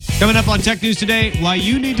Coming up on Tech News Today, why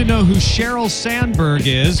you need to know who Sheryl Sandberg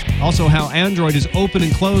is, also how Android is open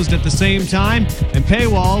and closed at the same time, and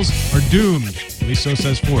paywalls are doomed. At least so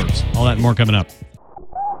says Forbes. All that and more coming up.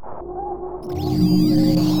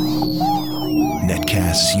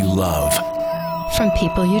 Netcasts you love. From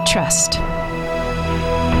people you trust.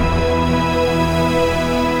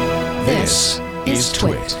 This is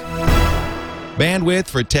Twit. Bandwidth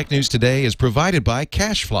for Tech News Today is provided by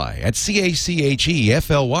CacheFly at CacheFly.com.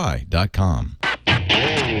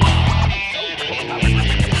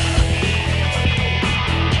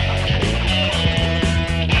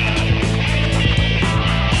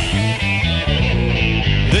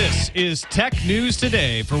 This is Tech News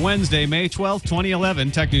Today for Wednesday, May 12th, 2011.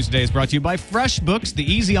 Tech News Today is brought to you by FreshBooks,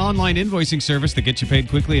 the easy online invoicing service that gets you paid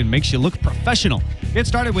quickly and makes you look professional. Get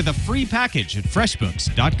started with a free package at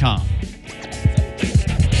FreshBooks.com.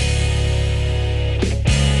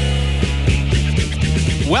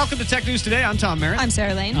 Welcome to Tech News Today. I'm Tom Merritt. I'm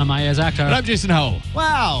Sarah Lane. I'm Ayaz Akhtar. And I'm Jason Howell.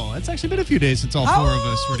 Wow, it's actually been a few days since all four of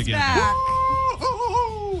us were together. Back.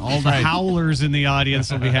 All the howlers in the audience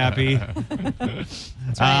will be happy.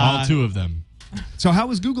 All two of them. So how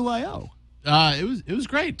was Google I.O.? It was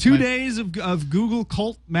great. 2 days of Google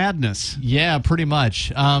cult madness. Yeah, pretty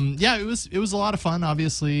much. It was a lot of fun.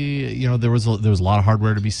 Obviously, there was a lot of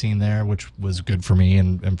hardware to be seen there, which was good for me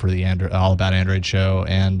and for the All About Android show.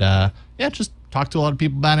 And just talked to a lot of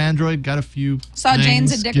people about Android. Got a few Saw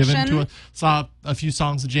Jane's things given Addiction. to it. Saw a few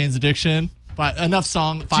songs of Jane's Addiction. But enough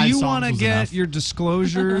song. 5 Do you songs want to was get enough. your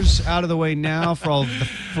disclosures out of the way now for all the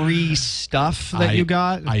free stuff that you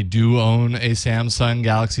got? I do own a Samsung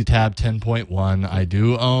Galaxy Tab 10.1. I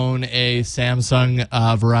do own a Samsung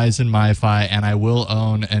Verizon MiFi, and I will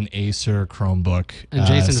own an Acer Chromebook. And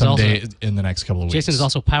Jason is someday in the next couple of weeks. Jason is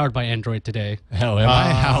also powered by Android today. Hell, am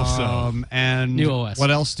I? How so? And New OS.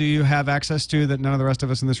 What else do you have access to that none of the rest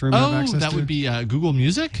of us in this room have access to? That would be Google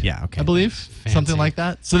Music. Yeah, okay. I believe something like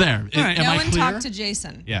that. So there. All right. Am No I one clear? talked to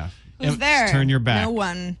Jason. Yeah. Who's there? Turn your back. No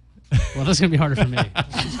one. Well, that's going to be harder for me. All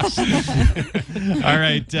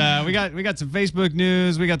right, we got some Facebook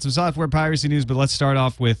news, we got some software piracy news, but let's start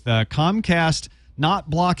off with Comcast not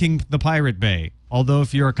blocking the Pirate Bay. Although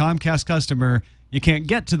if you're a Comcast customer, you can't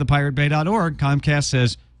get to the piratebay.org. Comcast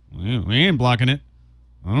says, we ain't blocking it.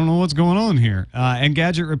 I don't know what's going on here.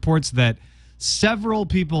 Engadget reports that several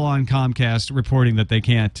people on Comcast reporting that they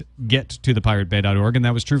can't get to the piratebay.org, and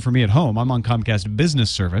that was true for me at home. I'm on Comcast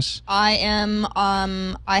Business Service. I am.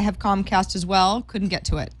 I have Comcast as well. Couldn't get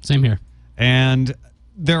to it. Same here. And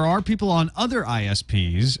there are people on other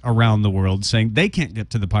ISPs around the world saying they can't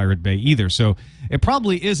get to the Pirate Bay either. So it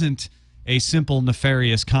probably isn't a simple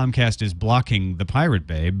nefarious Comcast is blocking the Pirate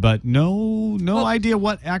Bay, but no idea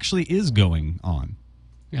what actually is going on.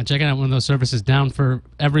 Yeah, checking out one of those services down for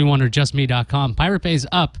everyone or justme.com. Pirate Bay's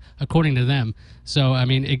up, according to them. So, I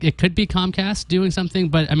mean, it could be Comcast doing something,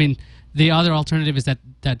 but, I mean, the other alternative is that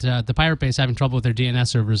the Pirate Bay is having trouble with their DNS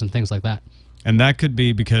servers and things like that. And that could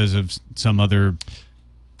be because of some other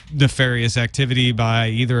nefarious activity by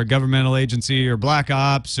either a governmental agency or black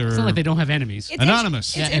ops or It's not like they don't have enemies. It's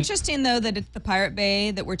Anonymous. It's interesting, though, that it's the Pirate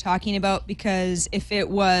Bay that we're talking about, because if it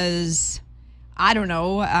was, I don't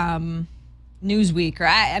know, Newsweek, or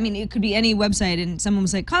I mean, it could be any website, and someone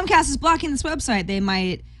was like, Comcast is blocking this website, they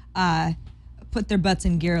might put their butts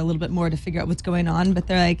in gear a little bit more to figure out what's going on. But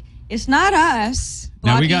they're like, it's not us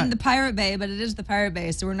Now we blocking got- the Pirate Bay, but it is the Pirate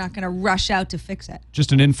Bay, so we're not going to rush out to fix it.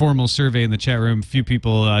 just an informal survey in the chat room. A few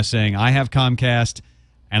people saying, I have Comcast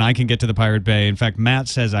and I can get to the Pirate Bay. In fact, Matt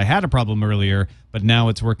says, I had a problem earlier, but now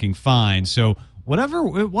it's working fine. So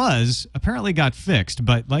whatever it was apparently got fixed.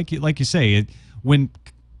 But like you say, when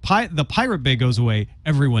the Pirate Bay goes away,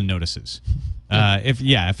 everyone notices.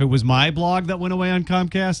 If it was my blog that went away on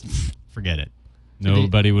Comcast, forget it.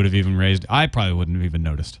 Nobody would have even raised. I probably wouldn't have even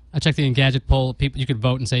noticed. I checked the Engadget poll. People, you could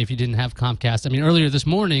vote and say if you didn't have Comcast. I mean, earlier this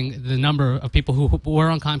morning, the number of people who were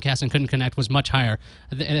on Comcast and couldn't connect was much higher.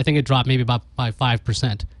 I think it dropped maybe by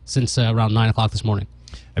 5% since around 9 o'clock this morning.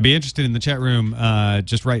 I'd be interested in the chat room.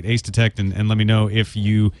 Just write Ace Detect and let me know if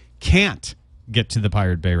you can't get to the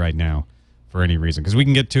Pirate Bay right now for any reason. Because we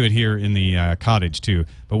can get to it here in the cottage, too.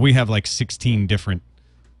 But we have like 16 different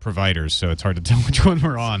providers, so it's hard to tell which one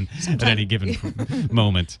we're on at any given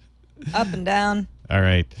moment. Up and down. All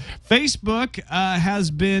right. Facebook has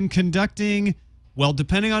been conducting, well,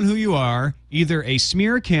 depending on who you are, either a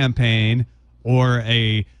smear campaign or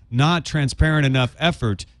a not transparent enough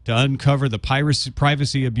effort to uncover the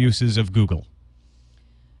privacy abuses of Google.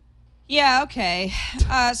 Yeah, okay.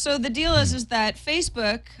 So the deal is that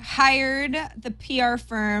Facebook hired the PR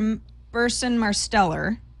firm Burson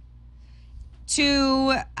Marsteller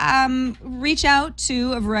to reach out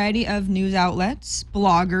to a variety of news outlets,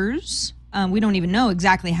 bloggers. We don't even know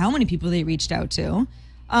exactly how many people they reached out to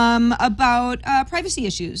about privacy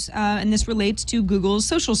issues. And this relates to Google's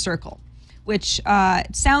Social Circle, which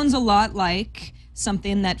sounds a lot like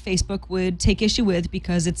something that Facebook would take issue with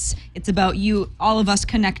because it's about all of us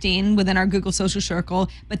connecting within our Google Social Circle.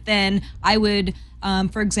 But then I would,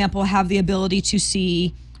 for example, have the ability to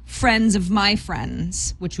see friends of my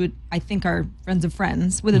friends, which would I think are friends of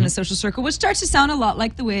friends within the social circle, which starts to sound a lot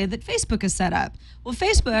like the way that Facebook is set up. Well,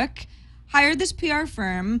 Facebook hired this PR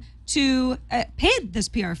firm to paid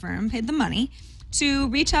the money to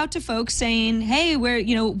reach out to folks saying, hey,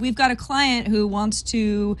 we've got a client who wants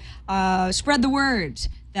to spread the word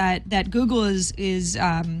that Google is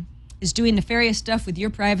doing nefarious stuff with your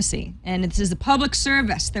privacy, and this is a public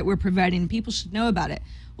service that we're providing. People should know about it.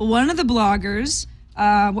 Well, one of the bloggers,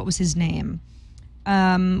 what was his name?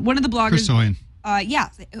 One of the bloggers, Chris Soyan.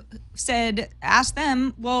 asked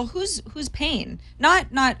them, well, who's paying?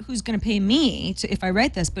 Not who's going to pay me if I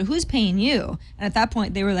write this, but who's paying you? And at that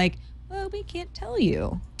point, they were like, well, we can't tell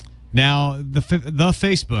you. Now, the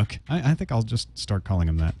Facebook, I think I'll just start calling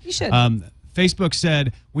him that. You should. Facebook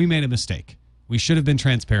said, we made a mistake. We should have been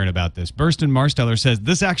transparent about this. Burston Marsteller says,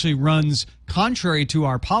 this actually runs contrary to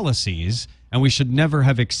our policies, and we should never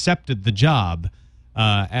have accepted the job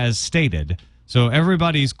as stated. So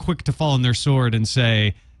everybody's quick to fall on their sword and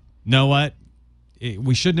say, know what?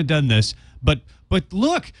 We shouldn't have done this. But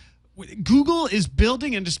look, Google is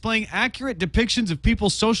building and displaying accurate depictions of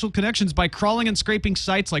people's social connections by crawling and scraping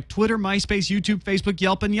sites like Twitter, MySpace, YouTube, Facebook,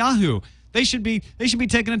 Yelp, and Yahoo. They should be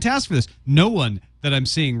taken a task for this. No one that I'm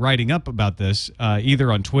seeing writing up about this,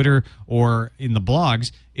 either on Twitter or in the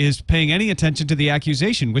blogs, is paying any attention to the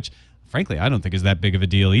accusation, which, frankly, I don't think is that big of a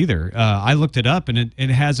deal either. I looked it up, and it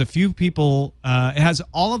has a few people. It has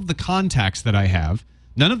all of the contacts that I have.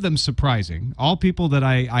 None of them surprising. All people that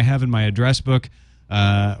I have in my address book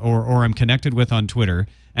or I'm connected with on Twitter.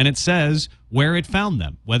 And it says where it found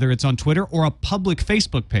them, whether it's on Twitter or a public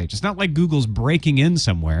Facebook page. It's not like Google's breaking in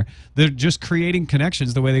somewhere. They're just creating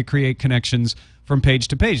connections the way they create connections from page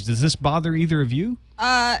to page. Does this bother either of you?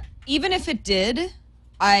 Even if it did,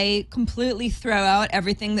 I completely throw out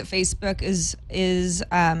everything that Facebook is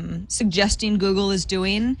suggesting Google is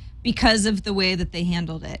doing because of the way that they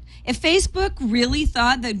handled it. If Facebook really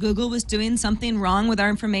thought that Google was doing something wrong with our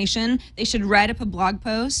information, they should write up a blog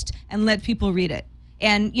post and let people read it.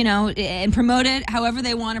 And and promote it however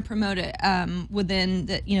they want to promote it within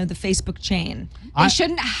the the Facebook chain. They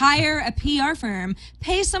shouldn't hire a PR firm,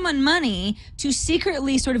 pay someone money to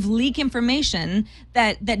secretly sort of leak information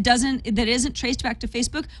that isn't traced back to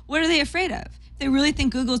Facebook. What are they afraid of? If they really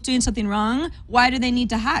think Google's doing something wrong, why do they need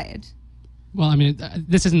to hide? Well, I mean,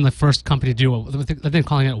 this isn't the first company to do they're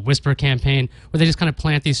calling it a whisper campaign, where they just kind of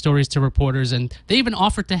plant these stories to reporters, and they even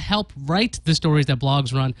offer to help write the stories that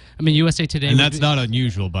blogs run. I mean, USA Today... And that's not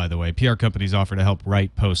unusual, by the way. PR companies offer to help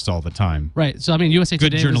write posts all the time. Right. So, I mean, USA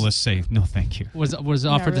Good Today... journalists say, no, thank you. Was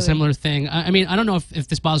offered a similar thing. I mean, I don't know if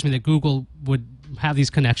this bothers me that Google would have these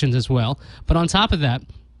connections as well. But on top of that...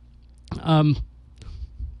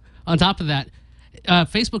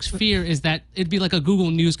 Facebook's fear is that it'd be like a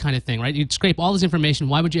Google News kind of thing, right? You'd scrape all this information.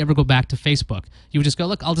 Why would you ever go back to Facebook? You would just go,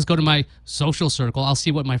 look, I'll just go to my social circle. I'll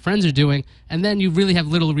see what my friends are doing. And then you really have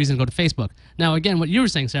little reason to go to Facebook. Now, again, what you were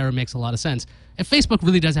saying, Sarah, makes a lot of sense. If Facebook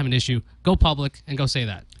really does have an issue, go public and go say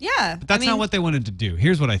that. Yeah. But that's not what they wanted to do.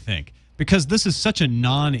 Here's what I think. Because this is such a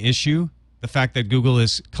non-issue, the fact that Google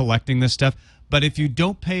is collecting this stuff. But if you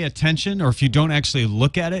don't pay attention or if you don't actually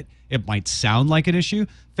look at it, it might sound like an issue.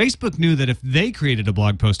 Facebook knew that if they created a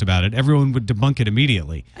blog post about it, everyone would debunk it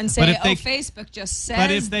immediately. And say, Facebook just says But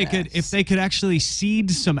if they could actually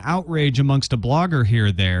seed some outrage amongst a blogger here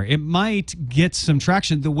or there, it might get some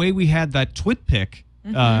traction. The way we had that TwitPic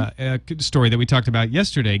story that we talked about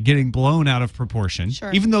yesterday getting blown out of proportion.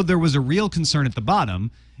 Sure. Even though there was a real concern at the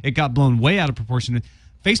bottom, it got blown way out of proportion.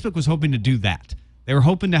 Facebook was hoping to do that. They were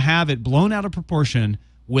hoping to have it blown out of proportion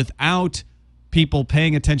without people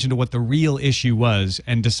paying attention to what the real issue was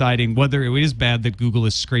and deciding whether it is bad that Google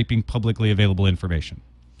is scraping publicly available information.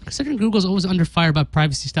 Considering Google's always under fire about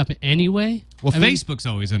privacy stuff anyway. Well, Facebook's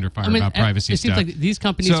always under fire about privacy stuff. It seems like these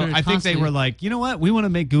companies so are I think they were like, you know what? We want to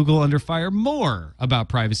make Google under fire more about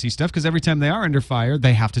privacy stuff because every time they are under fire,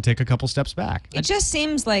 they have to take a couple steps back. It just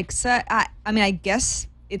seems like, I guess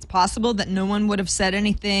it's possible that no one would have said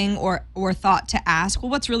anything or thought to ask, well,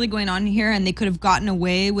 what's really going on here? And they could have gotten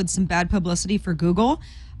away with some bad publicity for Google,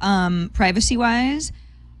 privacy-wise.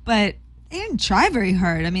 But they didn't try very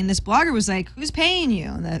hard. I mean, this blogger was like, "Who's paying you?"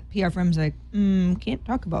 And the PR firm's like, "Can't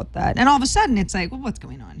talk about that." And all of a sudden, it's like, "Well, what's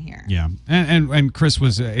going on here?" Yeah, and Chris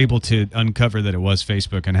was able to uncover that it was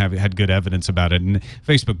Facebook and had good evidence about it, and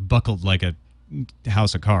Facebook buckled like a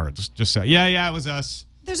house of cards. Just said, yeah, it was us.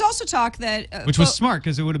 There's also talk that Which was smart,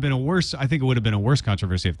 because it would have been a worse. I think it would have been a worse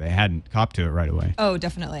controversy if they hadn't copped to it right away. Oh,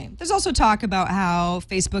 definitely. There's also talk about how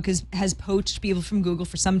Facebook has poached people from Google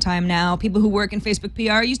for some time now. People who work in Facebook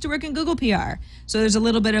PR used to work in Google PR. So there's a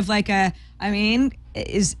little bit of like do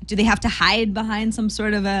they have to hide behind some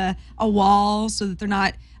sort of a wall so that they're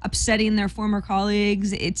not upsetting their former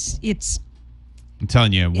colleagues? It's I'm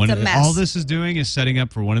telling you, a mess. all this is doing is setting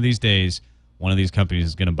up for one of these days, one of these companies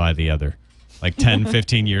is going to buy the other. Like 10,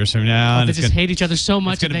 15 years from now. They just hate each other so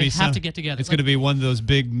much that they have to get together. It's going to be one of those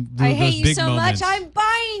big moments. I hate you so much, I'm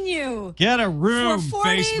buying you. Get a room, For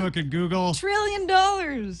 $40 Facebook and Google.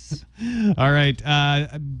 $1 trillion. All right.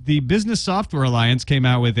 The Business Software Alliance came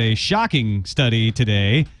out with a shocking study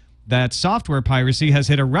today that software piracy has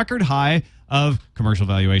hit a record high of commercial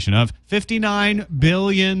valuation of $59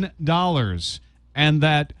 billion, and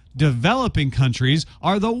that developing countries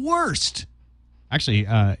are the worst. Actually,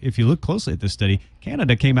 if you look closely at this study,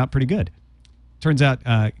 Canada came out pretty good. Turns out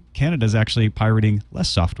Canada's actually pirating less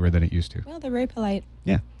software than it used to. Well, they're very polite.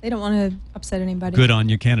 Yeah. They don't want to upset anybody. Good on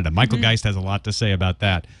you, Canada. Michael Geist has a lot to say about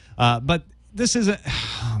that. But this is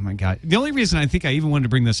oh my God. The only reason I think I even wanted to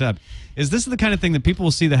bring this up is this is the kind of thing that people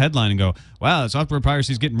will see the headline and go, wow, software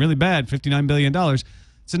piracy is getting really bad, $59 billion.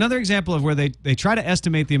 It's another example of where they try to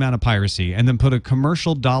estimate the amount of piracy and then put a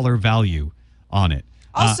commercial dollar value on it.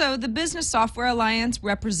 Also, the Business Software Alliance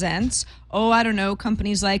represents,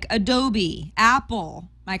 companies like Adobe, Apple,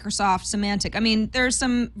 Microsoft, Symantec. I mean, there's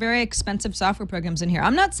some very expensive software programs in here.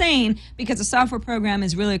 I'm not saying because a software program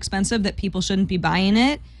is really expensive that people shouldn't be buying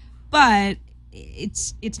it, but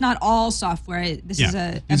it's not all software. This is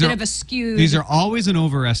a bit of a skew. These are always an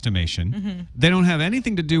overestimation. They don't have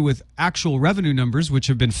anything to do with actual revenue numbers, which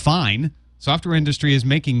have been fine. Software industry is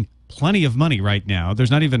making plenty of money right now.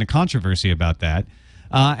 There's not even a controversy about that.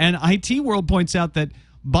 And IT World points out that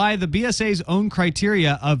by the BSA's own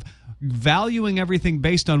criteria of valuing everything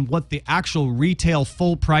based on what the actual retail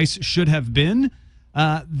full price should have been,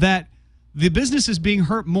 that the business is being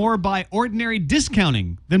hurt more by ordinary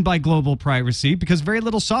discounting than by global piracy, because very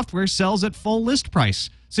little software sells at full list price.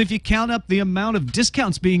 So if you count up the amount of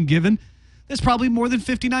discounts being given, there's probably more than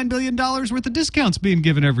 $59 billion worth of discounts being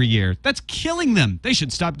given every year. That's killing them. They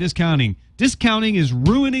should stop discounting. Discounting is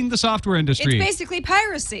ruining the software industry. It's basically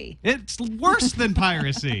piracy. It's worse than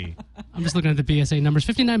piracy. I'm just looking at the BSA numbers.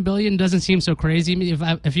 $59 billion doesn't seem so crazy. I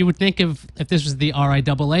mean, if you would think if this was the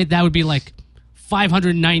RIAA, that would be like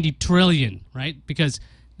 $590 trillion, right? Because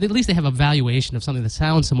at least they have a valuation of something that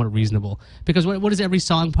sounds somewhat reasonable. Because what is every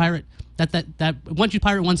song pirate? That once you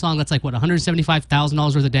pirate one song, that's like what,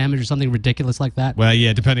 $175,000 worth of damage or something ridiculous like that. Well,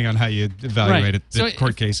 yeah, depending on how you evaluate it, the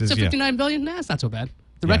court cases. So $59 billion, nah, it's not so bad.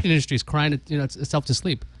 The record industry is crying itself to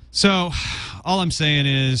sleep. So, all I'm saying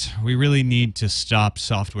is we really need to stop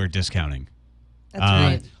software discounting. That's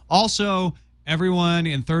right. Also, everyone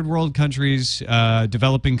in third world countries,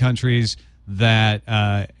 developing countries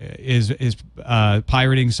that is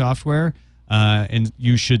pirating software, and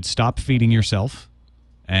you should stop feeding yourself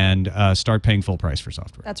and start paying full price for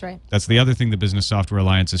software. That's right. That's the other thing the Business Software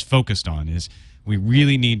Alliance is focused on, is we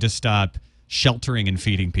really need to stop sheltering and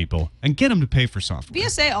feeding people and get them to pay for software.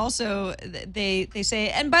 BSA also, they say,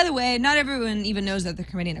 and by the way, not everyone even knows that they're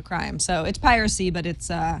committing a crime. So it's piracy, but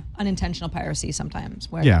it's unintentional piracy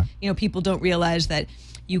sometimes, where people don't realize that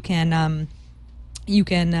you can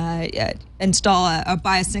install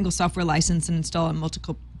buy a single software license and install a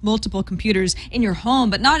multiple computers in your home,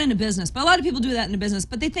 but not in a business. But a lot of people do that in a business,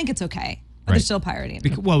 but they think it's okay, but they're still pirating.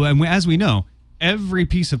 Well, and as we know, every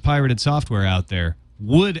piece of pirated software out there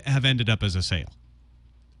would have ended up as a sale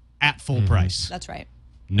at full price. That's right.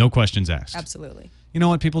 No questions asked. Absolutely. You know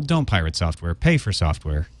what? People don't pirate software, pay for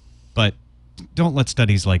software, but don't let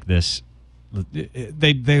studies like this,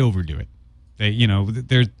 they overdo it.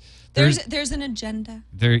 There's an agenda.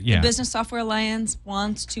 The Business Software Alliance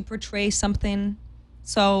wants to portray something,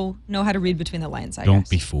 so know how to read between the lines, I guess. Don't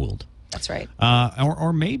be fooled. That's right.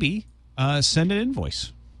 Or maybe send an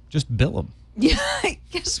invoice. Just bill them. Yeah,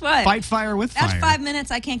 guess what? Fight fire with fire. That's 5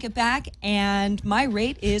 minutes I can't get back, and my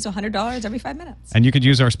rate is $100 every 5 minutes. And you could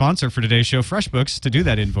use our sponsor for today's show, FreshBooks, to do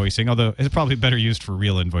that invoicing, although it's probably better used for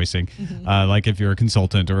real invoicing, like if you're a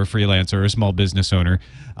consultant or a freelancer or a small business owner.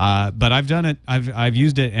 But I've done it. I've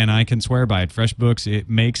used it, and I can swear by it. FreshBooks, it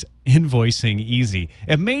makes invoicing easy.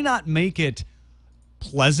 It may not make it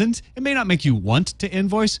pleasant. It may not make you want to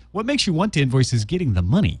invoice. What makes you want to invoice is getting the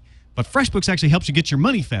money. But FreshBooks actually helps you get your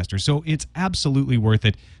money faster, so it's absolutely worth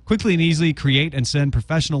it. Quickly and easily create and send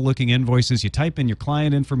professional-looking invoices. You type in your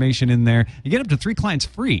client information in there. You get up to 3 clients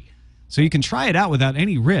free, so you can try it out without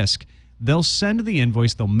any risk. They'll send the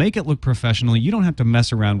invoice. They'll make it look professional. You don't have to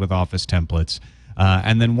mess around with Office templates.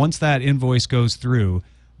 And then once that invoice goes through,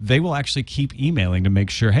 they will actually keep emailing to make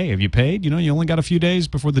sure, hey, have you paid? You only got a few days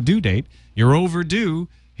before the due date. You're overdue.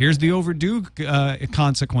 Here's the overdue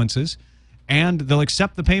consequences. And they'll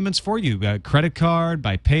accept the payments for you, credit card,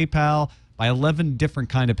 by PayPal, by 11 different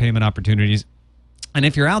kind of payment opportunities. And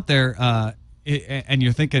if you're out there and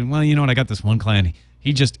you're thinking, well, you know what, I got this one client,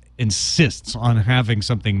 he just insists on having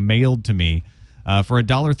something mailed to me. For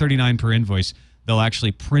 $1.39 per invoice, they'll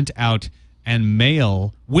actually print out and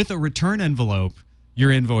mail with a return envelope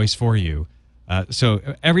your invoice for you. So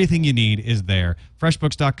everything you need is there.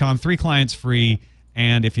 FreshBooks.com, 3 clients free.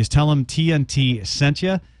 And if you tell them TNT sent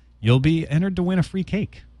you, you'll be entered to win a free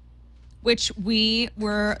cake. Which we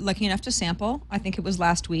were lucky enough to sample. I think it was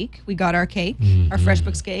last week. We got our cake, our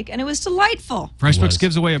FreshBooks cake, and it was delightful. FreshBooks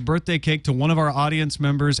gives away a birthday cake to one of our audience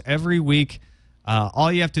members every week.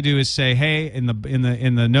 All you have to do is say, "Hey, in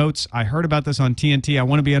the notes, I heard about this on TNT. I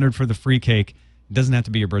want to be entered for the free cake." It doesn't have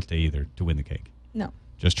to be your birthday either to win the cake. No.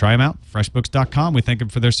 Just try them out. FreshBooks.com. We thank them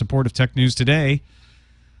for their support of Tech News Today.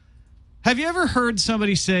 Have you ever heard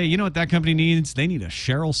somebody say, you know what that company needs? They need a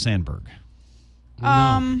Sheryl Sandberg.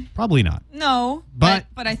 Probably not. No. But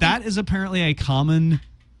I think that is apparently a common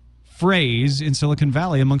phrase in Silicon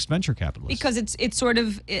Valley amongst venture capitalists. because it's sort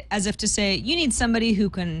of as if to say, you need somebody who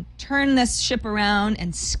can turn this ship around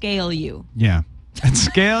and scale you. Yeah. And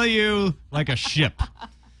scale you like a ship.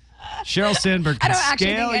 Sheryl Sandberg I can don't actually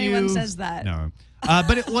scale think anyone you. says that. No.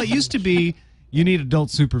 But it used to be you need adult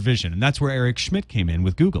supervision, and that's where Eric Schmidt came in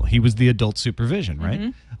with Google. He was the adult supervision,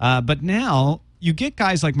 right? But now you get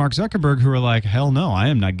guys like Mark Zuckerberg who are like, hell no, I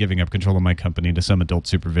am not giving up control of my company to some adult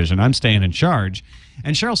supervision. I'm staying in charge.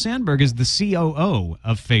 And Sheryl Sandberg is the COO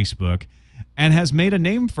of Facebook and has made a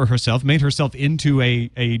name for herself, made herself into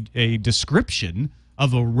a description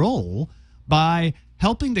of a role by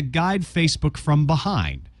helping to guide Facebook from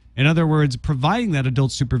behind. In other words, providing that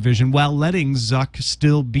adult supervision while letting Zuck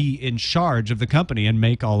still be in charge of the company and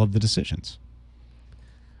make all of the decisions.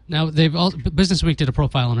 Now, Business Week did a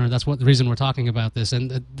profile on her. That's the reason we're talking about this.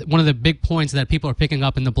 And one of the big points that people are picking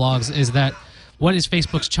up in the blogs is that what is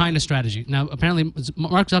Facebook's China strategy? Now, apparently,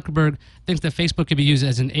 Mark Zuckerberg thinks that Facebook could be used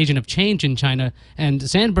as an agent of change in China, and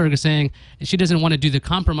Sandberg is saying she doesn't want to do the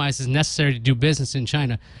compromises necessary to do business in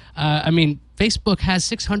China. Facebook has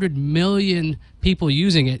 600 million people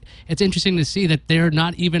using it. It's interesting to see that they're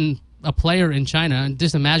not even a player in China, and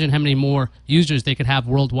just imagine how many more users they could have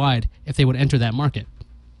worldwide if they would enter that market.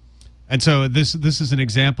 And so this is an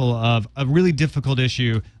example of a really difficult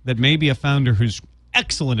issue that maybe a founder who's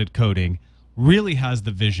excellent at coding, really has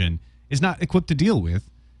the vision, is not equipped to deal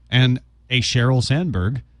with, and a Sheryl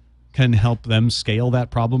Sandberg can help them scale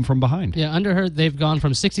that problem from behind. Yeah, under her, they've gone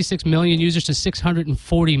from 66 million users to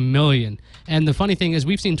 640 million. And the funny thing is,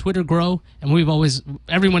 we've seen Twitter grow, and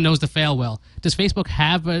everyone knows the fail well. Does Facebook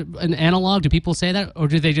have an analog? Do people say that? Or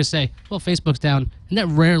do they just say, well, Facebook's down? And that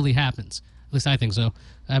rarely happens. At least I think so.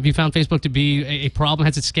 Have you found Facebook to be a problem?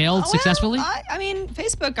 Has it scaled successfully? I mean,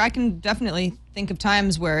 Facebook, I can definitely think of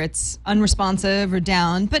times where it's unresponsive or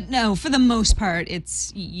down. But no, for the most part,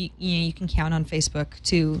 it's you can count on Facebook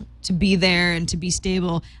to be there and to be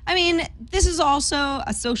stable. I mean, this is also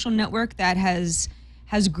a social network that has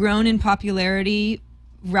grown in popularity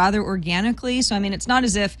rather organically. So, I mean, it's not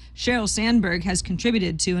as if Sheryl Sandberg has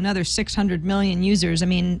contributed to another 600 million users. I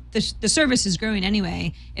mean, the service is growing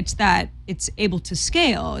anyway. It's that it's able to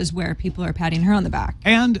scale is where people are patting her on the back.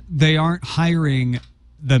 And they aren't hiring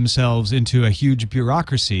themselves into a huge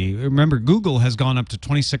bureaucracy. Remember, Google has gone up to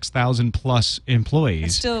 26,000 plus employees.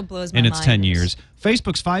 It still blows my in its mind. 10 years.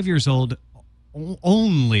 Facebook's 5 years old,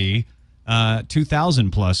 only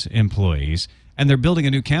 2,000 plus employees. And they're building a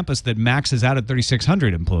new campus that maxes out at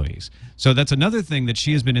 3,600 employees. So that's another thing that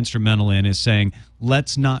she has been instrumental in, is saying,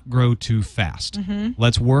 let's not grow too fast.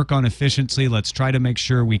 Let's work on efficiency. Let's try to make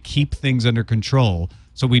sure we keep things under control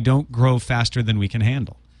so we don't grow faster than we can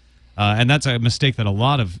handle. And that's a mistake that a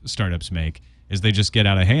lot of startups make, is they just get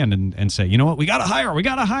out of hand and say, you know what, we got to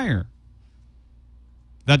hire.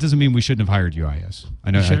 That doesn't mean we shouldn't have hired you, IS.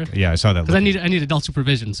 I know. Sure? I saw that. Because I need adult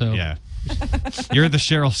supervision, so Yeah. You're the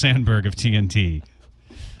Sheryl Sandberg of TNT.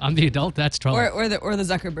 I'm the adult. That's trouble. Or the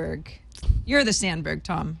Zuckerberg. You're the Sandberg,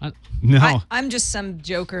 Tom. No. I'm just some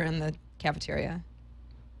joker in the cafeteria.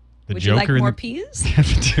 The Would you like Joker in more the peas?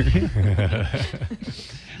 cafeteria.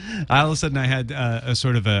 All of a sudden, I had a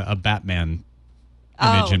sort of a Batman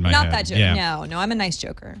image in my head. Not that joker. Yeah. No, I'm a nice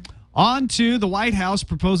joker. On to the White House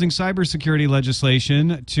proposing cybersecurity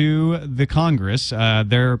legislation to the Congress.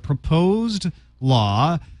 Their proposed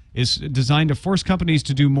law is designed to force companies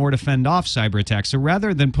to do more to fend off cyber attacks. So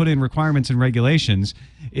rather than put in requirements and regulations,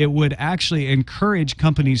 it would actually encourage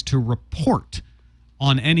companies to report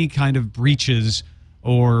on any kind of breaches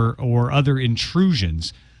or other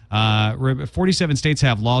intrusions. 47 states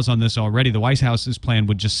have laws on this already. The White House's plan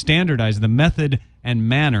would just standardize the method and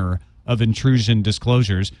manner of intrusion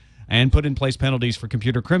disclosures and put in place penalties for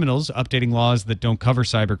computer criminals, updating laws that don't cover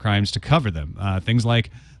cyber crimes to cover them. Things like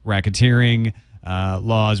racketeering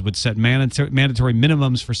laws would set mandatory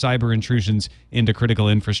minimums for cyber intrusions into critical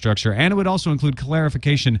infrastructure, and it would also include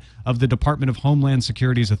clarification of the Department of Homeland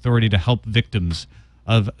Security's authority to help victims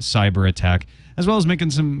of cyber attack, as well as making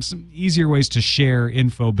some easier ways to share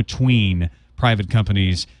info between private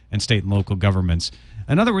companies and state and local governments.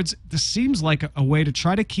 In other words, this seems like a way to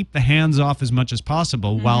try to keep the hands off as much as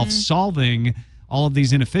possible while solving all of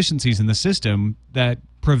these inefficiencies in the system that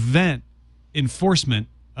prevent enforcement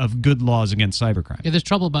of good laws against cybercrime. Yeah, there's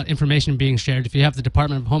trouble about information being shared. If you have the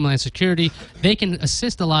Department of Homeland Security, they can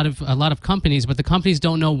assist a lot of companies, but the companies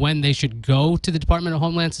don't know when they should go to the Department of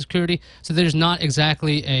Homeland Security. So there's not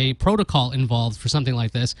exactly a protocol involved for something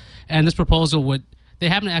like this. And this proposal would. They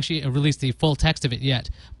haven't actually released the full text of it yet,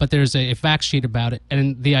 but there's a fact sheet about it.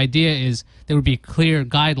 And the idea is there would be clear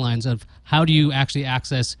guidelines of how do you actually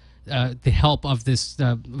access the help of this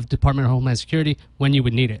Department of Homeland Security when you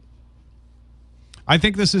would need it. I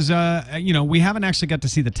think this is, we haven't actually got to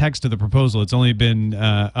see the text of the proposal. It's only been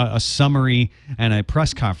a summary and a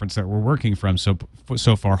press conference that we're working from so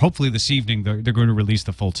far. Hopefully this evening they're going to release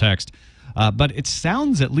the full text. But it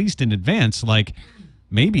sounds, at least in advance, like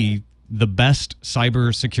maybe the best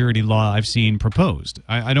cybersecurity law I've seen proposed.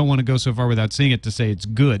 I don't want to go so far without seeing it to say it's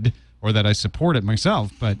good or that I support it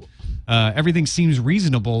myself, but everything seems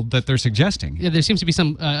reasonable that they're suggesting. Yeah, there seems to be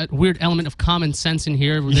some weird element of common sense in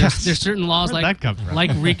here. There's certain laws Where'd that come from?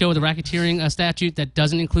 like RICO, the racketeering statute, that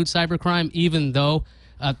doesn't include cybercrime, even though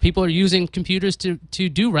people are using computers to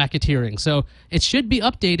do racketeering. So it should be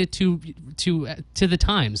updated to the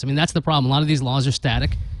times. I mean, that's the problem. A lot of these laws are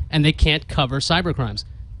static, and they can't cover cybercrimes.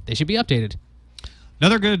 They should be updated.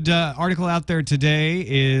 Another good article out there today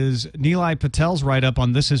is Nilay Patel's write-up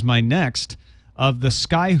on This Is My Next of the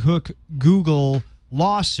Skyhook Google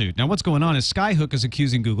lawsuit. Now, what's going on is Skyhook is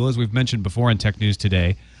accusing Google, as we've mentioned before in Tech News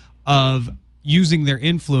Today, of using their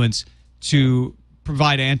influence to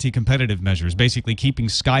provide anti-competitive measures, basically keeping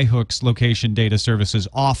Skyhook's location data services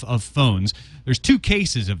off of phones. There's two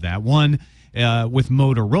cases of that. One with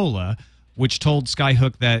Motorola, which told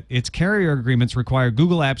Skyhook that its carrier agreements require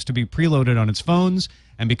Google apps to be preloaded on its phones,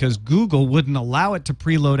 and because Google wouldn't allow it to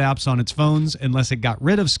preload apps on its phones unless it got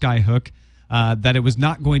rid of Skyhook, that it was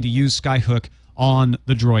not going to use Skyhook on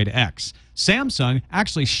the Droid X. Samsung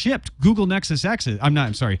actually shipped Google Nexus X's.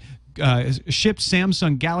 Shipped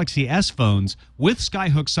Samsung Galaxy S phones with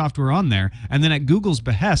Skyhook software on there, and then at Google's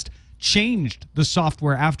behest, changed the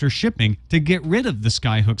software after shipping to get rid of the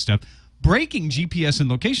Skyhook stuff, breaking GPS and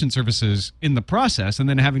location services in the process, and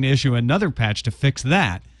then having to issue another patch to fix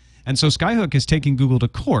that. And so Skyhook is taking Google to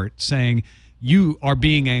court, saying you are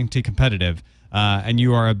being anti-competitive and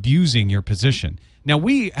you are abusing your position. Now,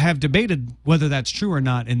 we have debated whether that's true or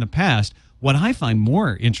not in the past. What I find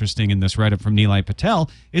more interesting in this write-up from Nilay Patel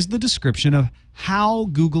is the description of how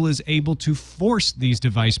Google is able to force these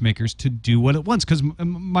device makers to do what it wants. Because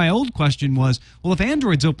my old question was, well, if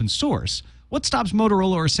Android's open source, what stops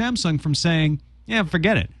Motorola or Samsung from saying, yeah,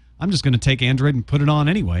 forget it. I'm just going to take Android and put it on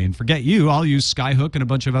anyway, and forget you. I'll use Skyhook and a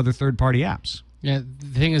bunch of other third-party apps. Yeah,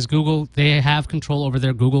 the thing is, Google, they have control over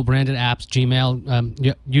their Google-branded apps,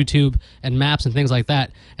 Gmail, YouTube, and Maps, and things like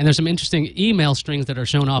that. And there's some interesting email strings that are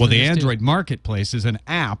shown off. Well, the Android Marketplace is an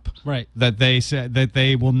app that they said that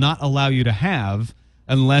they will not allow you to have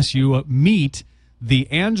unless you meet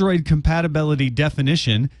the Android compatibility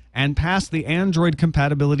definition and pass the Android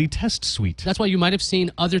compatibility test suite. That's why you might have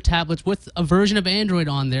seen other tablets with a version of Android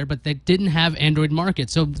on there, but they didn't have Android Market.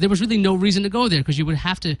 So there was really no reason to go there, because you would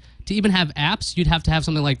have to even have apps, you'd have to have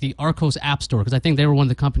something like the Arcos App Store, because I think they were one of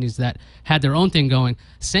the companies that had their own thing going.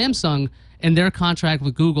 Samsung, in their contract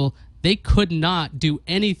with Google, they could not do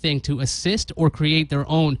anything to assist or create their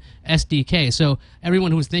own SDK. So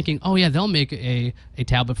everyone who was thinking, oh yeah, they'll make a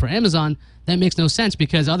tablet for Amazon, that makes no sense,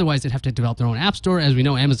 because otherwise they'd have to develop their own app store. As we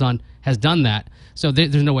know, Amazon has done that. So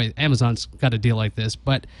there's no way Amazon's got a deal like this.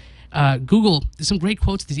 But Google, there's some great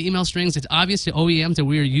quotes, these email strings. It's obvious to OEMs that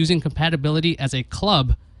we are using compatibility as a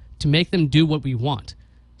club to make them do what we want.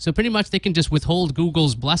 So pretty much they can just withhold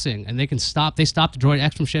Google's blessing, and they stopped the Droid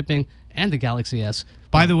X from shipping and the Galaxy S.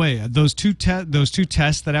 By the way, those two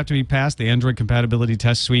tests that have to be passed, the Android compatibility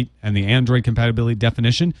test suite and the Android compatibility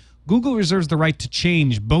definition, Google reserves the right to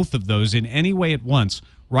change both of those in any way it wants,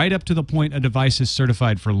 right up to the point a device is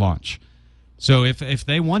certified for launch. So if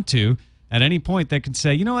they want to, at any point, they could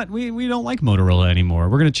say, you know what, we don't like Motorola anymore.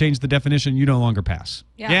 We're going to change the definition. You no longer pass.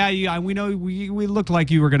 Yeah, we know we looked like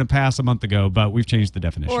you were going to pass a month ago, but we've changed the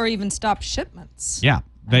definition. Or even stop shipments. Yeah,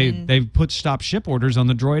 they've put stop ship orders on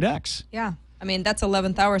the Droid X. Yeah. I mean, that's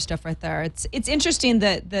 11th hour stuff right there. It's interesting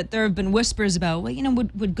that there have been whispers about, well,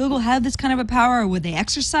 would Google have this kind of a power, or would they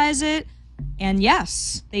exercise it? And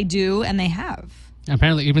yes, they do, and they have.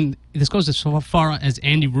 Apparently, even this goes as far as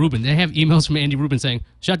Andy Rubin. They have emails from Andy Rubin saying,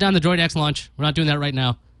 shut down the Droid X launch. We're not doing that right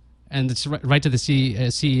now. And it's right to the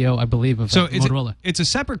CEO, I believe, of Motorola. It's a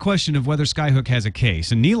separate question of whether Skyhook has a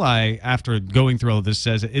case. And Nilay, after going through all of this,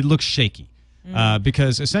 says it looks shaky.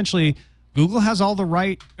 Because essentially, Google has all the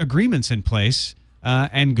right agreements in place,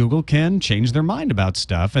 and Google can change their mind about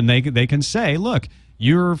stuff. And they can say, look,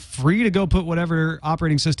 you're free to go put whatever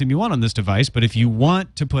operating system you want on this device, but if you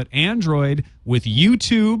want to put Android with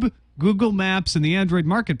YouTube, Google Maps, and the Android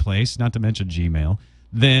Marketplace, not to mention Gmail,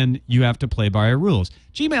 then you have to play by our rules.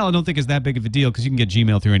 Gmail I don't think is that big of a deal because you can get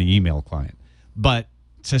Gmail through any email client. But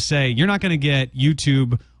to say you're not going to get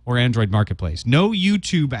YouTube or Android Marketplace, no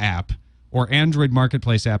YouTube app or Android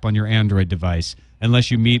Marketplace app on your Android device unless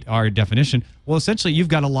you meet our definition, well, essentially you've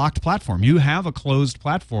got a locked platform. You have a closed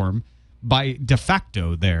platform by de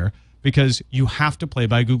facto there because you have to play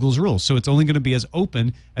by Google's rules. So it's only going to be as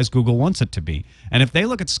open as Google wants it to be. And if they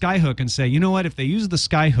look at Skyhook and say, you know what, if they use the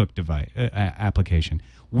Skyhook device application,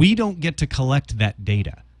 we don't get to collect that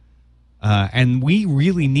data. And we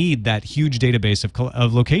really need that huge database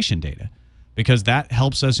of location data because that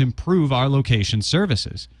helps us improve our location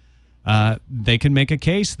services. They can make a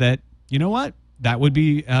case that, you know what, that would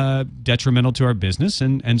be detrimental to our business,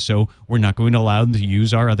 and so we're not going to allow them to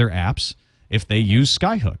use our other apps if they use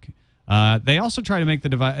Skyhook. They also try to make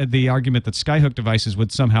the argument that Skyhook devices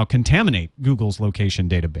would somehow contaminate Google's location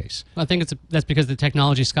database. I think that's because the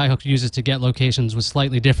technology Skyhook uses to get locations was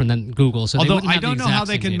slightly different than Google. So although I don't know how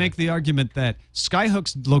they can make the argument that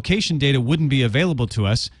Skyhook's location data wouldn't be available to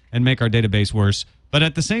us and make our database worse, but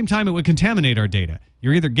at the same time it would contaminate our data.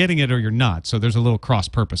 You're either getting it or you're not, so there's a little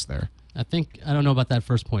cross-purpose there. I don't know about that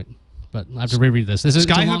first point, but I have to reread this. This is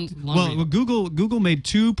Skyhook. a long read. Google made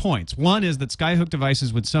 2 points. One is that Skyhook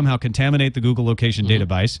devices would somehow contaminate the Google location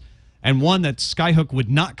database, and one that Skyhook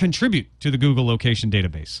would not contribute to the Google location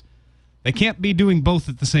database. They can't be doing both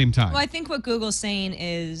at the same time. Well, I think what Google's saying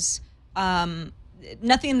is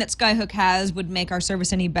nothing that Skyhook has would make our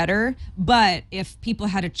service any better, but if people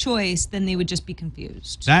had a choice, then they would just be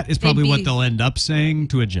confused. That is probably what they'll end up saying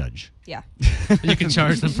to a judge. Yeah. You can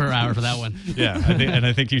charge them per hour for that one. Yeah,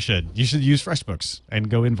 I think you should. You should use FreshBooks and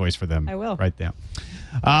go invoice for them. I will. Right now.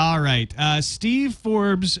 All right. Steve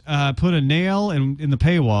Forbes put a nail in the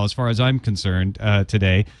paywall, as far as I'm concerned,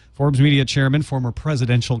 today. Forbes Media chairman, former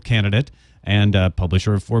presidential candidate, and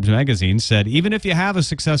publisher of Forbes magazine said, even if you have a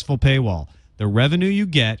successful paywall, the revenue you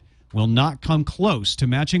get will not come close to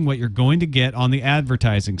matching what you're going to get on the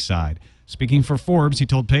advertising side. Speaking for Forbes, he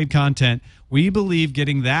told Paid Content, we believe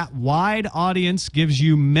getting that wide audience gives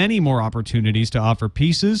you many more opportunities to offer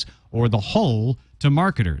pieces or the whole to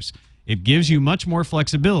marketers. It gives you much more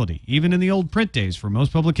flexibility. Even in the old print days, for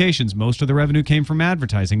most publications, most of the revenue came from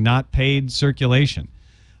advertising, not paid circulation.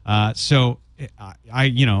 So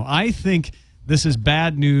I think this is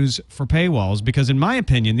bad news for paywalls because, in my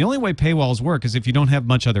opinion, the only way paywalls work is if you don't have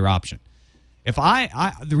much other option. If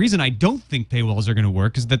the reason I don't think paywalls are going to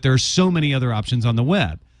work is that there are so many other options on the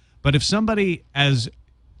web. But if somebody as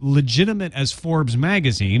legitimate as Forbes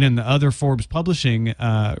magazine and the other Forbes publishing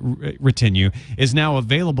retinue is now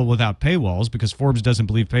available without paywalls because Forbes doesn't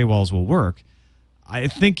believe paywalls will work, I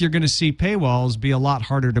think you're going to see paywalls be a lot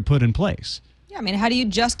harder to put in place. Yeah, I mean, how do you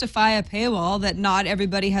justify a paywall that not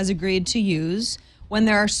everybody has agreed to use when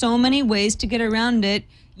there are so many ways to get around it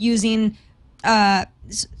using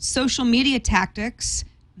social media tactics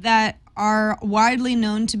that are widely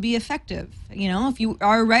known to be effective? You know, if you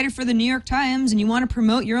are a writer for the New York Times and you want to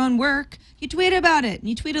promote your own work, you tweet about it and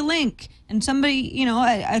you tweet a link, and somebody, you know,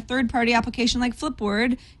 a third-party application like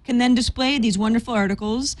Flipboard can then display these wonderful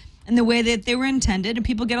articles in the way that they were intended, and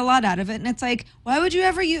people get a lot out of it. And it's like, why would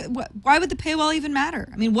the paywall even matter?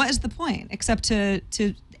 I mean, what is the point except to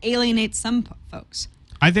alienate some folks?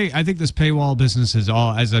 I think this paywall business is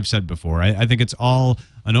all, as I've said before, I think it's all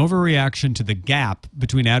an overreaction to the gap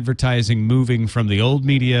between advertising moving from the old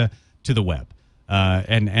media to the web.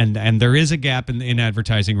 And there is a gap in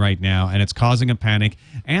advertising right now, and it's causing a panic,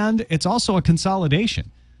 and it's also a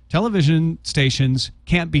consolidation. Television stations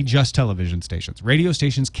can't be just television stations. Radio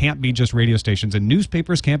stations can't be just radio stations, and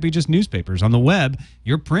newspapers can't be just newspapers. On the web,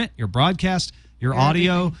 your print, your broadcast, your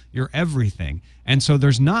audio, your everything. And so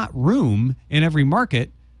there's not room in every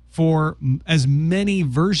market for as many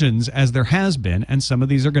versions as there has been, and some of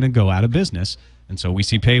these are going to go out of business. And so we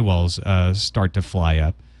see paywalls start to fly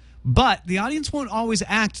up. But the audience won't always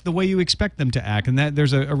act the way you expect them to act. And that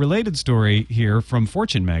there's a related story here from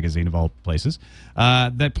Fortune magazine, of all places,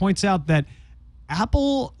 that points out that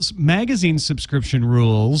Apple magazine subscription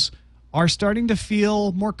rules are starting to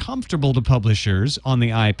feel more comfortable to publishers on the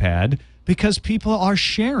iPad because people are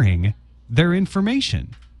sharing their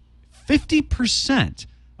information. 50%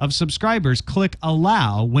 of subscribers click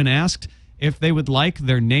allow when asked if they would like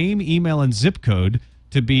their name, email, and zip code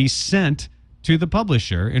to be sent to the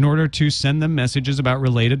publisher in order to send them messages about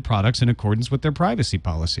related products in accordance with their privacy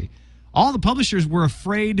policy. All the publishers were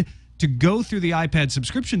afraid to go through the iPad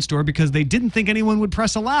subscription store because they didn't think anyone would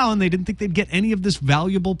press allow, and they didn't think they'd get any of this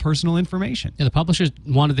valuable personal information. Yeah, the publishers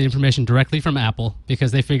wanted the information directly from Apple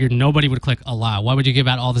because they figured nobody would click allow. Why would you give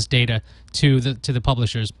out all this data to the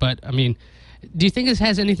publishers? But I mean, do you think this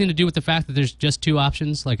has anything to do with the fact that there's just two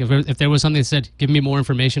options? Like if there was something that said, give me more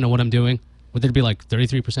information on what I'm doing, would there be like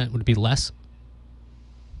 33%? Would it be less?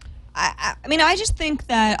 I mean, I just think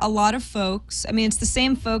that a lot of folks, I mean, it's the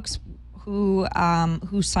same folks who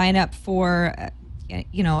sign up for,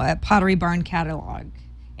 a Pottery Barn catalog.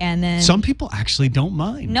 And then some people actually don't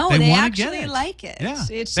mind. No, they wanna actually get it. like it. Yeah,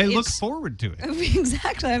 they look forward to it.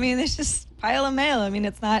 Exactly. I mean, it's just pile of mail. I mean,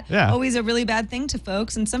 it's not always a really bad thing to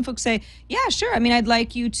folks. And some folks say, yeah, sure. I mean, I'd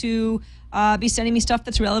like you to be sending me stuff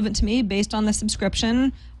that's relevant to me based on the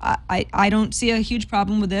subscription. I don't see a huge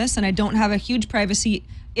problem with this, and I don't have a huge privacy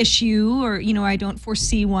issue, or I don't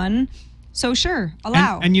foresee one. So sure,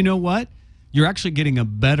 allow. And you know what? You're actually getting a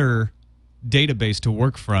better database to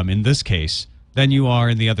work from in this case than you are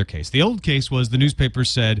in the other case. The old case was the newspaper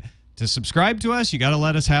said, to subscribe to us, you got to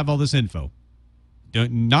let us have all this info.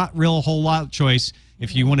 Not real whole lot of choice.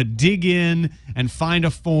 If you want to dig in and find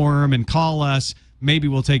a form and call us, maybe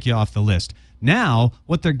we'll take you off the list. Now,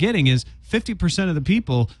 what they're getting is 50% of the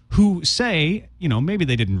people who say, maybe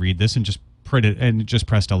they didn't read this and just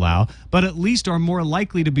pressed allow, but at least are more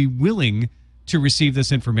likely to be willing to receive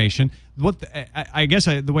this information. I guess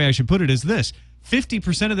the way I should put it is this: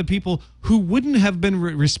 50% of the people who wouldn't have been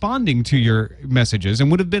responding to your messages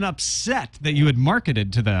and would have been upset that you had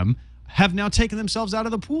marketed to them have now taken themselves out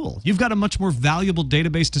of the pool. You've got a much more valuable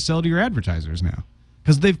database to sell to your advertisers now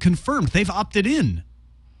because they've confirmed, they've opted in.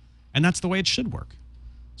 And that's the way it should work.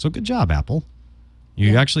 So good job, Apple.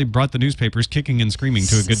 You actually brought the newspapers kicking and screaming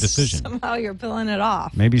to a good decision. Somehow you're pulling it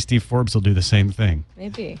off. Maybe Steve Forbes will do the same thing.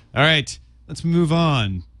 Maybe. All right, let's move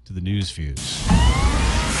on to the news fuse.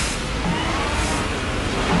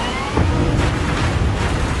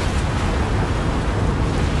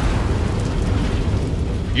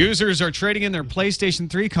 Users are trading in their PlayStation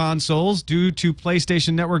 3 consoles due to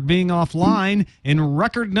PlayStation Network being offline in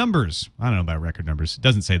record numbers. I don't know about record numbers. It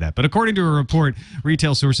doesn't say that. But according to a report,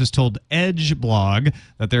 retail sources told Edge Blog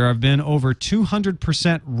that there have been over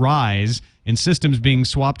 200% rise in systems being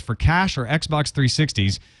swapped for cash or Xbox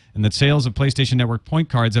 360s, and that sales of PlayStation Network point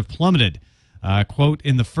cards have plummeted. Quote,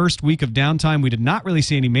 in the first week of downtime, we did not really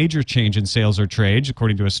see any major change in sales or trades,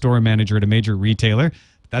 according to a store manager at a major retailer.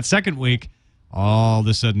 That second week, all of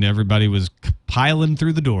a sudden, everybody was piling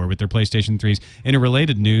through the door with their PlayStation 3s. In a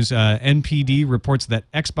related news, NPD reports that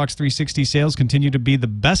Xbox 360 sales continue to be the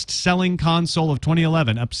best-selling console of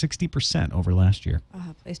 2011, up 60% over last year.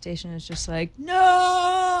 PlayStation is just like, no!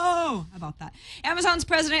 How about that? Amazon's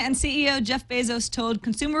president and CEO Jeff Bezos told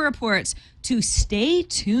Consumer Reports to stay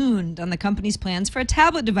tuned on the company's plans for a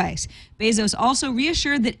tablet device. Bezos also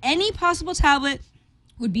reassured that any possible tablet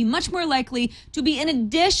would be much more likely to be in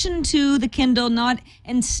addition to the Kindle, not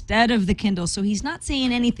instead of the Kindle. So he's not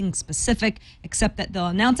saying anything specific except that they'll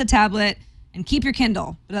announce a tablet and keep your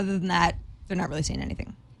Kindle. But other than that, they're not really saying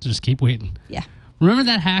anything. So just keep waiting. Yeah. Remember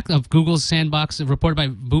that hack of Google's sandbox reported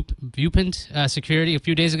by Viewpoint Security a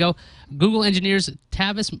few days ago? Google engineers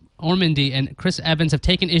Tavis Ormandy and Chris Evans have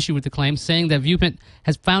taken issue with the claim, saying that Viewpoint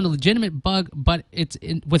has found a legitimate bug, but it's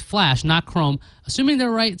with Flash, not Chrome. Assuming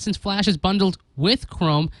they're right, since Flash is bundled with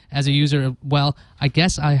Chrome as a user, well, I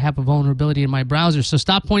guess I have a vulnerability in my browser. So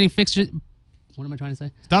stop pointing fixtures. What am I trying to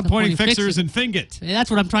say? Stop pointing fixers and fing it. Yeah, that's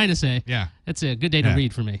what I'm trying to say. Yeah. That's a good day to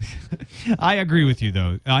read for me. I agree with you,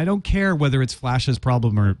 though. I don't care whether it's Flash's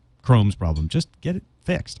problem or Chrome's problem. Just get it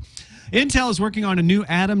fixed. Intel is working on a new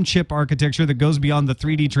Atom chip architecture that goes beyond the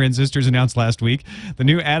 3D transistors announced last week. The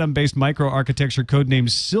new Atom-based microarchitecture codenamed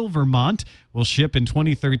Silvermont will ship in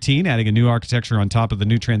 2013, adding a new architecture on top of the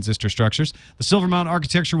new transistor structures. The Silvermont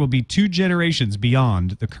architecture will be 2 generations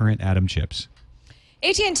beyond the current Atom chips.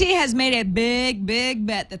 AT&T has made a big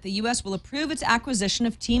bet that the U.S. will approve its acquisition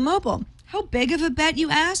of T-Mobile. How big of a bet, you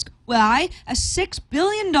ask? Why, a $6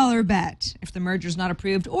 billion bet. If the merger is not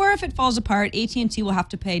approved or if it falls apart, AT&T will have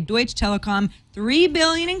to pay Deutsche Telekom $3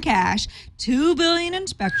 billion in cash, $2 billion in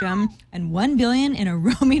spectrum, and $1 billion in a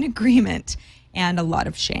roaming agreement. And a lot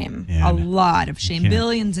of shame. Yeah, a lot of shame. can't-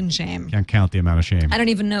 Billions in shame. Can't count the amount of shame. I don't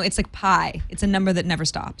even know. It's like pi. It's a number that never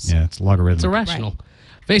stops. Yeah, it's logarithmic. It's irrational.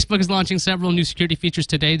 Facebook is launching several new security features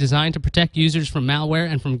today designed to protect users from malware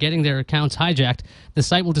and from getting their accounts hijacked. The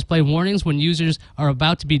site will display warnings when users are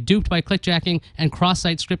about to be duped by clickjacking and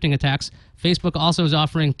cross-site scripting attacks. Facebook also is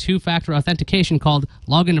offering 2-factor authentication called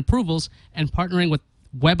Login Approvals and partnering with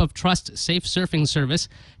Web of Trust Safe Surfing Service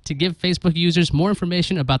to give Facebook users more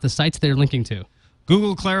information about the sites they're linking to.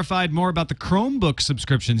 Google clarified more about the Chromebook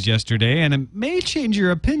subscriptions yesterday, and it may change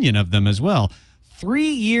your opinion of them as well.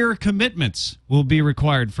 3-year commitments will be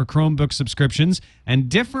required for Chromebook subscriptions, and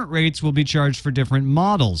different rates will be charged for different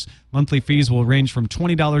models. Monthly fees will range from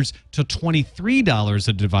 $20 to $23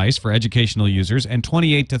 a device for educational users and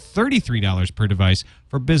 $28 to $33 per device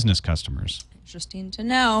for business customers. Interesting to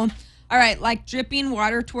know. All right, like dripping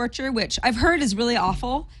water torture, which I've heard is really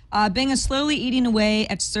awful, Bing is slowly eating away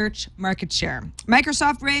at search market share.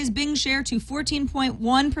 Microsoft raised Bing share to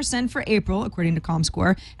 14.1% for April, according to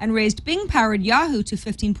ComScore, and raised Bing-powered Yahoo to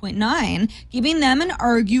 15.9%, giving them an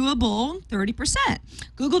arguable 30%.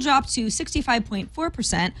 Google dropped to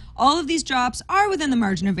 65.4%. All of these drops are within the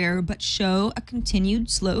margin of error, but show a continued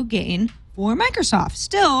slow gain for Microsoft.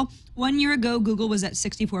 Still, 1 year ago, Google was at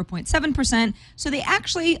 64.7%, so they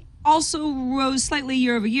actually also rose slightly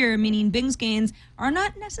year over year, meaning Bing's gains are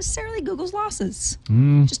not necessarily Google's losses.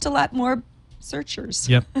 Just a lot more searchers.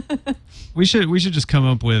 Yep. we should just come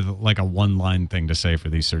up with like a one-line thing to say for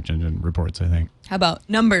these search engine reports, I think. How about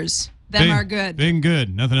numbers? Them Bing, are good. Bing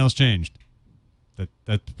good. Nothing else changed.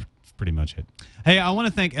 That's pretty much it. Hey, I want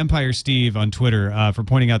to thank Empire Steve on Twitter for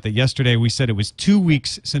pointing out that yesterday we said it was 2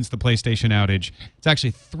 weeks since the PlayStation outage. It's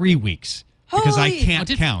actually 3 weeks because I Holy- can't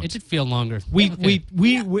It count. did feel longer. We But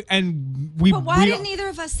why didn't either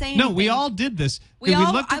of us say anything? No, we all did this. We We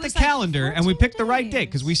all- looked I at the was like, calendar and we 14 picked the right date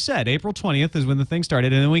because we said April 20th is when the thing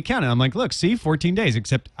started, and then we counted. I'm like, look, see, 14 days,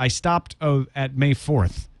 except I stopped at May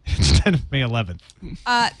 4th instead of May 11th.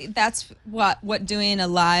 That's what doing a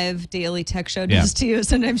live daily tech show Yeah. does to you.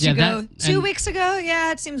 Sometimes Yeah, you go, that- 2 and- weeks ago?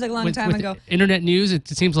 Yeah, it seems like a long time with ago. internet news, it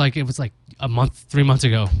seems like it was like a month, 3 months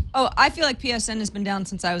ago. Oh, I feel like PSN has been down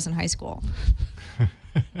since I was in high school.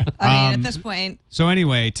 I mean, at this point, So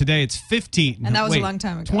anyway, today it's 15. And that was a long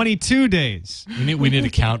time ago. 22 days. We need a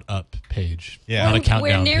count up page. Yeah. Not a We're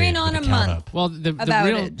countdown nearing page, on but a count month. up. Well, the of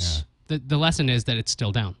real outage. the lesson is that it's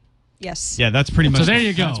still down. Yes. Yeah, that's pretty much. there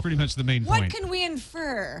you go. That's pretty much the main What point. can we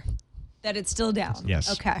infer? That it's still down.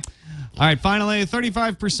 Yes. Okay. All right, finally,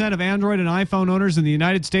 35% of Android and iPhone owners in the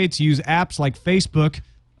United States use apps like Facebook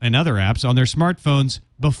and other apps on their smartphones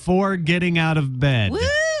before getting out of bed.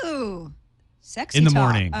 Woo! Sexy In the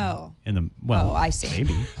talk. morning. Oh. Well, I see.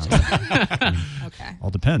 Maybe. Okay. All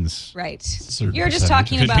depends. Right. Certain You're just percentage.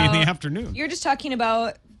 talking Could be about in the afternoon. You're just talking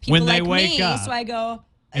about people When they like wake me. up So I go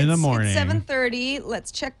in the morning. It's 7:30.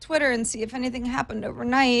 Let's check Twitter and see if anything happened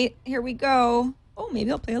overnight. Here we go. Oh,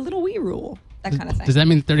 maybe I'll play a little Wii rule. That kind of thing. Does that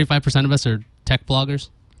mean 35% of us are tech bloggers?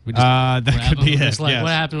 We just That grab could them be and it. just like, Yes.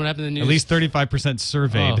 What happened? What happened in the news? At least 35%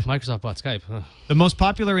 surveyed. Oh, Microsoft bought Skype. Ugh. The most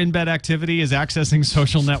popular in-bed activity is accessing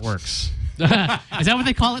social networks Is that what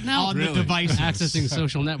they call it now? on the devices. Accessing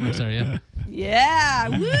social networks, are you? Yeah.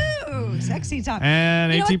 Woo! Sexy talk.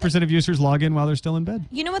 And You know what 18% of users log in while they're still in bed.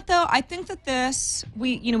 You know what though? I think that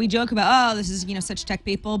we joke about, oh, this is, such tech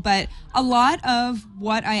people, but a lot of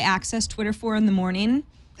what I access Twitter for in the morning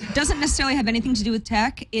doesn't necessarily have anything to do with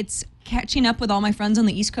tech. It's catching up with all my friends on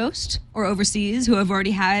the East Coast or overseas who have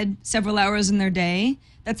already had several hours in their day.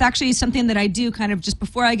 That's actually something that I do kind of just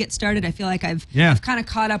before I get started. I feel like I've kind of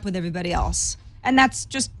caught up with everybody else. And that's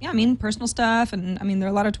just, personal stuff. And there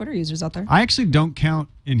are a lot of Twitter users out there. I actually don't count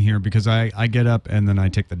in here because I get up and then I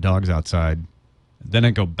take the dogs outside. Then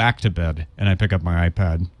I go back to bed and I pick up my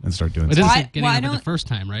iPad and start doing It stuff. doesn't Why- say getting why up the don't- first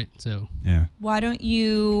time, right? So Yeah. Why don't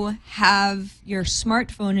you have your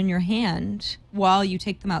smartphone in your hand while you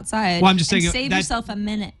take them outside? Well, I'm just and saying save that- yourself a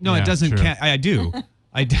minute. No, Yeah, it doesn't true. count. I do.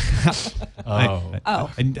 I just But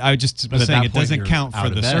was at saying that it point, doesn't you're count out for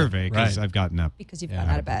of the bed, survey because right. I've gotten up. Because you've gotten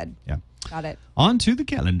out of bed. Yeah. Got it. On to the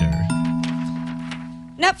calendar.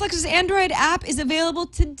 Netflix's Android app is available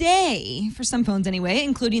today for some phones anyway,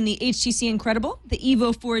 including the HTC Incredible, the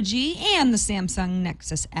Evo 4G, and the Samsung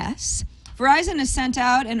Nexus S. Verizon has sent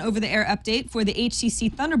out an over-the-air update for the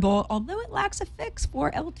HTC Thunderbolt, although it lacks a fix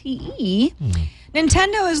for LTE.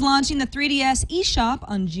 Nintendo is launching the 3DS eShop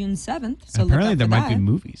on June 7th. So Apparently look there out for might that. be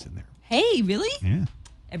movies in there. Hey, really? Yeah.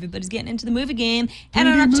 Everybody's getting into the movie game. And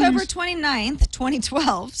on October 29th,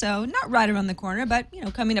 2012, so not right around the corner, but,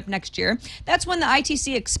 coming up next year, that's when the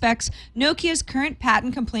ITC expects Nokia's current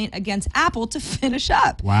patent complaint against Apple to finish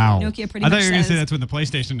up. Wow. Nokia pretty I much thought you were going to say says- that's when the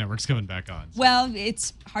PlayStation Network's coming back on. Well,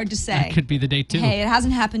 it's hard to say. That could be the date too. Hey, it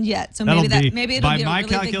hasn't happened yet, so That'll maybe be, maybe it'll by be a my really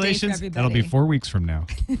big day for calculations, everybody. that'll be 4 weeks from now.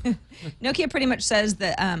 Nokia pretty much says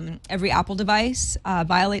that every Apple device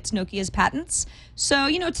violates Nokia's patents. So,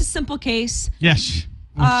 it's a simple case. Yes.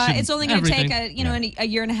 It's only going to take Everything. a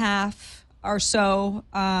year and a half or so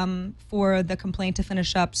for the complaint to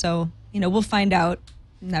finish up. So we'll find out.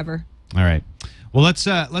 Never. All right. Well, let's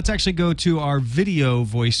actually go to our video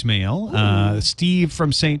voicemail. Steve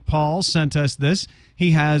from St. Paul sent us this.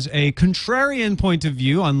 He has a contrarian point of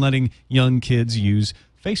view on letting young kids use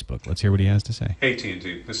Facebook. Let's hear what he has to say. Hey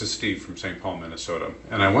TNT, this is Steve from St. Paul, Minnesota,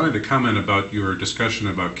 and I wanted to comment about your discussion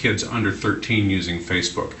about kids under 13 using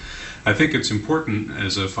Facebook. I think it's important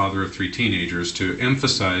as a father of 3 teenagers to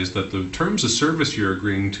emphasize that the terms of service you're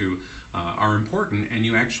agreeing to are important, and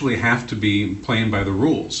you actually have to be playing by the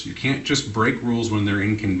rules. You can't just break rules when they're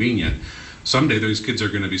inconvenient. Someday those kids are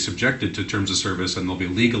going to be subjected to terms of service and they'll be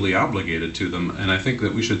legally obligated to them, and I think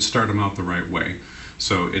that we should start them out the right way.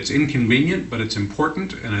 So it's inconvenient, but it's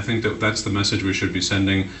important, and I think that that's the message we should be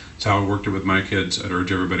sending. It's how I worked it with my kids. I'd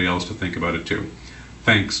urge everybody else to think about it too.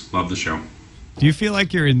 Thanks. Love the show. Do you feel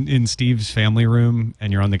like you're in Steve's family room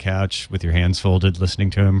and you're on the couch with your hands folded listening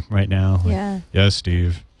to him right now? Like, Yeah. Yes,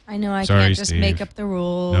 Steve. I know I Sorry, can't just Steve. make up the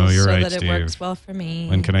rules No, you're so right, that Steve. it works well for me.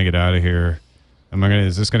 When can I get out of here?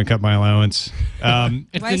 Is this going to cut my allowance?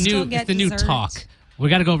 It's Do I still it's get the new dessert? talk. We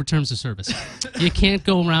got to go over terms of service. You can't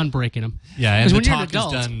go around breaking them. Yeah, and 'Cause the when you're an talk is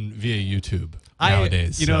adult- done via YouTube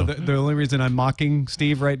nowadays. The only reason I'm mocking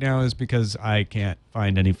Steve right now is because I can't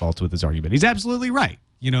find any faults with his argument. He's absolutely right.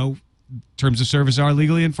 Terms of service are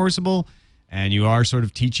legally enforceable, and you are sort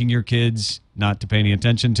of teaching your kids not to pay any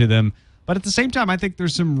attention to them. But at the same time, I think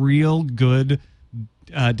there's some real good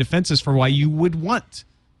defenses for why you would want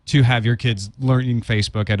to have your kids learning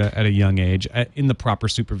Facebook at a young age in the proper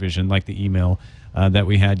supervision, like the email that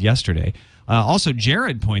we had yesterday. Also,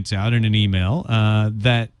 Jared points out in an email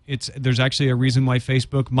that there's actually a reason why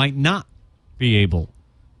Facebook might not be able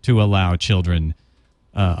to allow children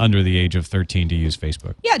under the age of 13 to use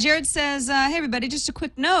Facebook. Yeah, Jared says, hey, everybody, just a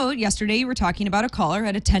quick note. Yesterday, you were talking about a caller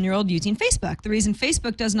had a 10-year-old using Facebook. The reason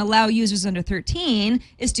Facebook doesn't allow users under 13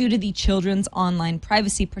 is due to the Children's Online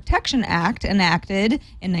Privacy Protection Act enacted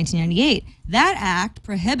in 1998. That act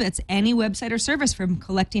prohibits any website or service from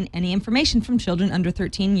collecting any information from children under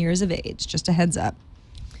 13 years of age. Just a heads up.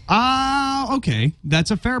 Okay.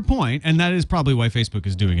 That's a fair point, and that is probably why Facebook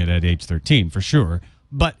is doing it at age 13, for sure.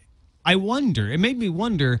 But it made me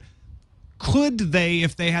wonder, could they,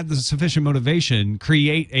 if they had the sufficient motivation,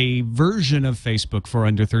 create a version of Facebook for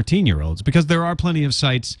under 13-year-olds? Because there are plenty of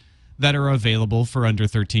sites that are available for under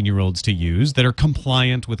 13-year-olds to use that are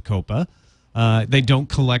compliant with COPPA. They don't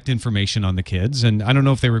collect information on the kids, and I don't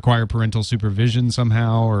know if they require parental supervision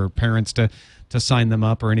somehow or parents to sign them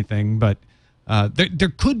up or anything, but there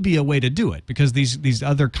could be a way to do it because these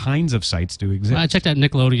other kinds of sites do exist. I checked out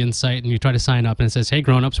Nickelodeon site, and you try to sign up, and it says, "Hey,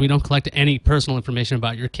 grown-ups, we don't collect any personal information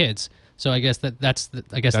about your kids." So I guess that's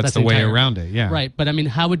the way entire- around it. Yeah. Right, but I mean,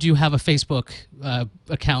 how would you have a Facebook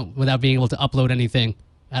account without being able to upload anything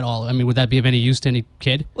at all? I mean, would that be of any use to any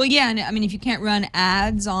kid? Well, yeah, and I mean, if you can't run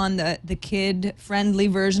ads on the kid-friendly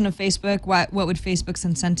version of Facebook, what would Facebook's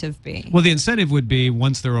incentive be? Well, the incentive would be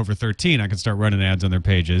once they're over 13, I can start running ads on their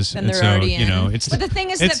pages. Then And they're so, already in. It's But the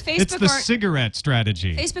thing is that it's the Facebook cigarette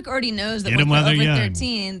strategy. Facebook already knows that Get 'em when while they're they're over young.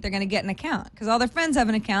 13, they're going to get an account because all their friends have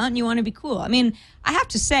an account and you want to be cool. I mean, I have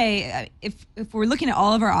to say, if we're looking at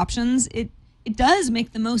all of our options, it does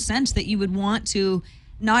make the most sense that you would want to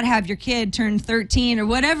not have your kid turn 13 or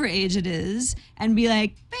whatever age it is and be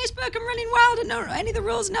like, Facebook, I'm running wild and know any of the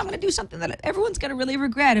rules and now I'm going to do something that everyone's going to really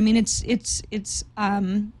regret. I mean, it's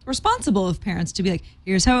responsible of parents to be like,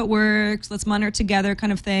 here's how it works, let's monitor it together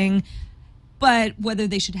kind of thing. But whether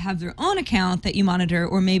they should have their own account that you monitor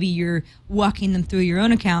or maybe you're walking them through your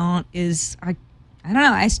own account is, I don't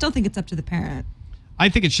know. I still think it's up to the parent. I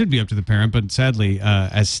think it should be up to the parent, but sadly,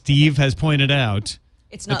 as Steve has pointed out,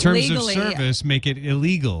 It's the not terms legally of service make it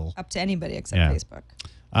illegal. up to anybody except Yeah. Facebook.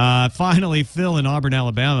 Finally, Phil in Auburn,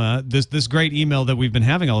 Alabama, this great email that we've been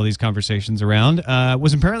having all of these conversations around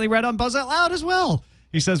was apparently read on Buzz Out Loud as well.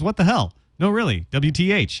 He says, what the hell? No, really,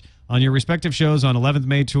 WTH. On your respective shows on 11th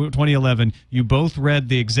May 2011, you both read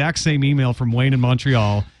the exact same email from Wayne in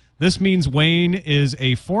Montreal. This means Wayne is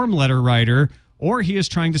a form letter writer, or he is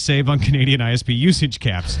trying to save on Canadian ISP usage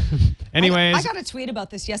caps. Anyways, I got a tweet about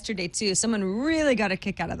this yesterday, too. Someone really got a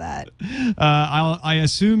kick out of that. I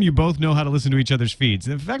assume you both know how to listen to each other's feeds.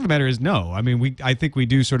 The fact of the matter is, no. I mean, I think we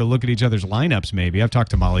do sort of look at each other's lineups, maybe. I've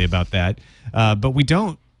talked to Molly about that. But we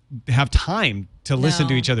don't have time to listen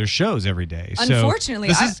to each other's shows every day. Unfortunately,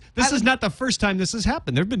 this is not the first time this has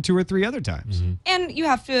happened. There have been 2 or 3 other times. And you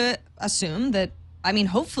have to assume that, I mean,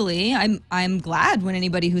 hopefully, I'm glad when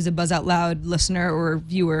anybody who's a Buzz Out Loud listener or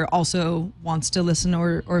viewer also wants to listen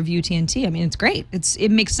or view TNT. I mean, it's great.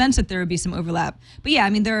 It makes sense that there would be some overlap. But yeah, I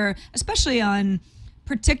mean, there are, especially on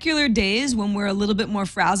particular days when we're a little bit more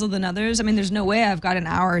frazzled than others. I mean, there's no way I've got an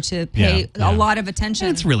hour to pay a lot of attention.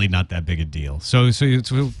 It's really not that big a deal. So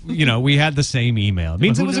you know, we had the same email. It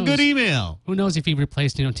means it was a good email. Who knows if he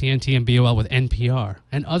replaced TNT and BOL with NPR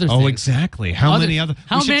and other things? Oh, exactly. How many other?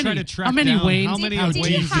 How many? How many Waynes? How many Did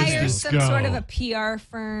he Waynes hire does this some go? sort of a PR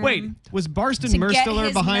firm? Wait, was Barston to get Merstiller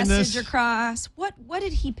his behind message this? across? What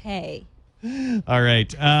did he pay? All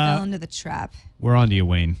right. Fell into the trap. We're on to you,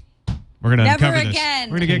 Wayne. We're going to Never uncover this.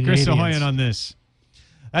 again. We're going to get Chris Canadians. Ahoyan on this.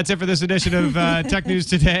 That's it for this edition of Tech News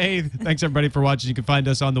Today. Thanks, everybody, for watching. You can find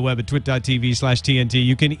us on the web at twit.tv/TNT.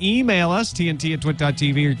 You can email us,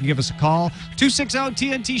 TNT@twit.tv, or you can give us a call,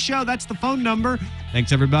 260-TNT-SHOW. That's the phone number.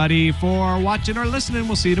 Thanks, everybody, for watching or listening.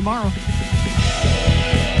 We'll see you tomorrow.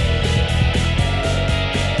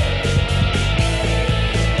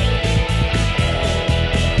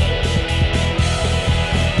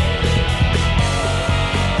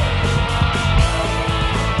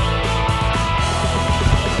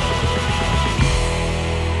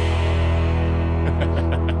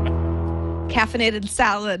 Caffeinated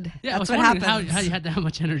salad. Yeah, I was That's what wondering happens. how you had that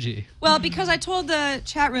much energy. Well, because I told the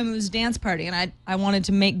chat room it was a dance party, and I wanted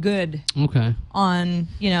to make good Okay. on,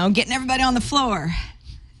 getting everybody on the floor.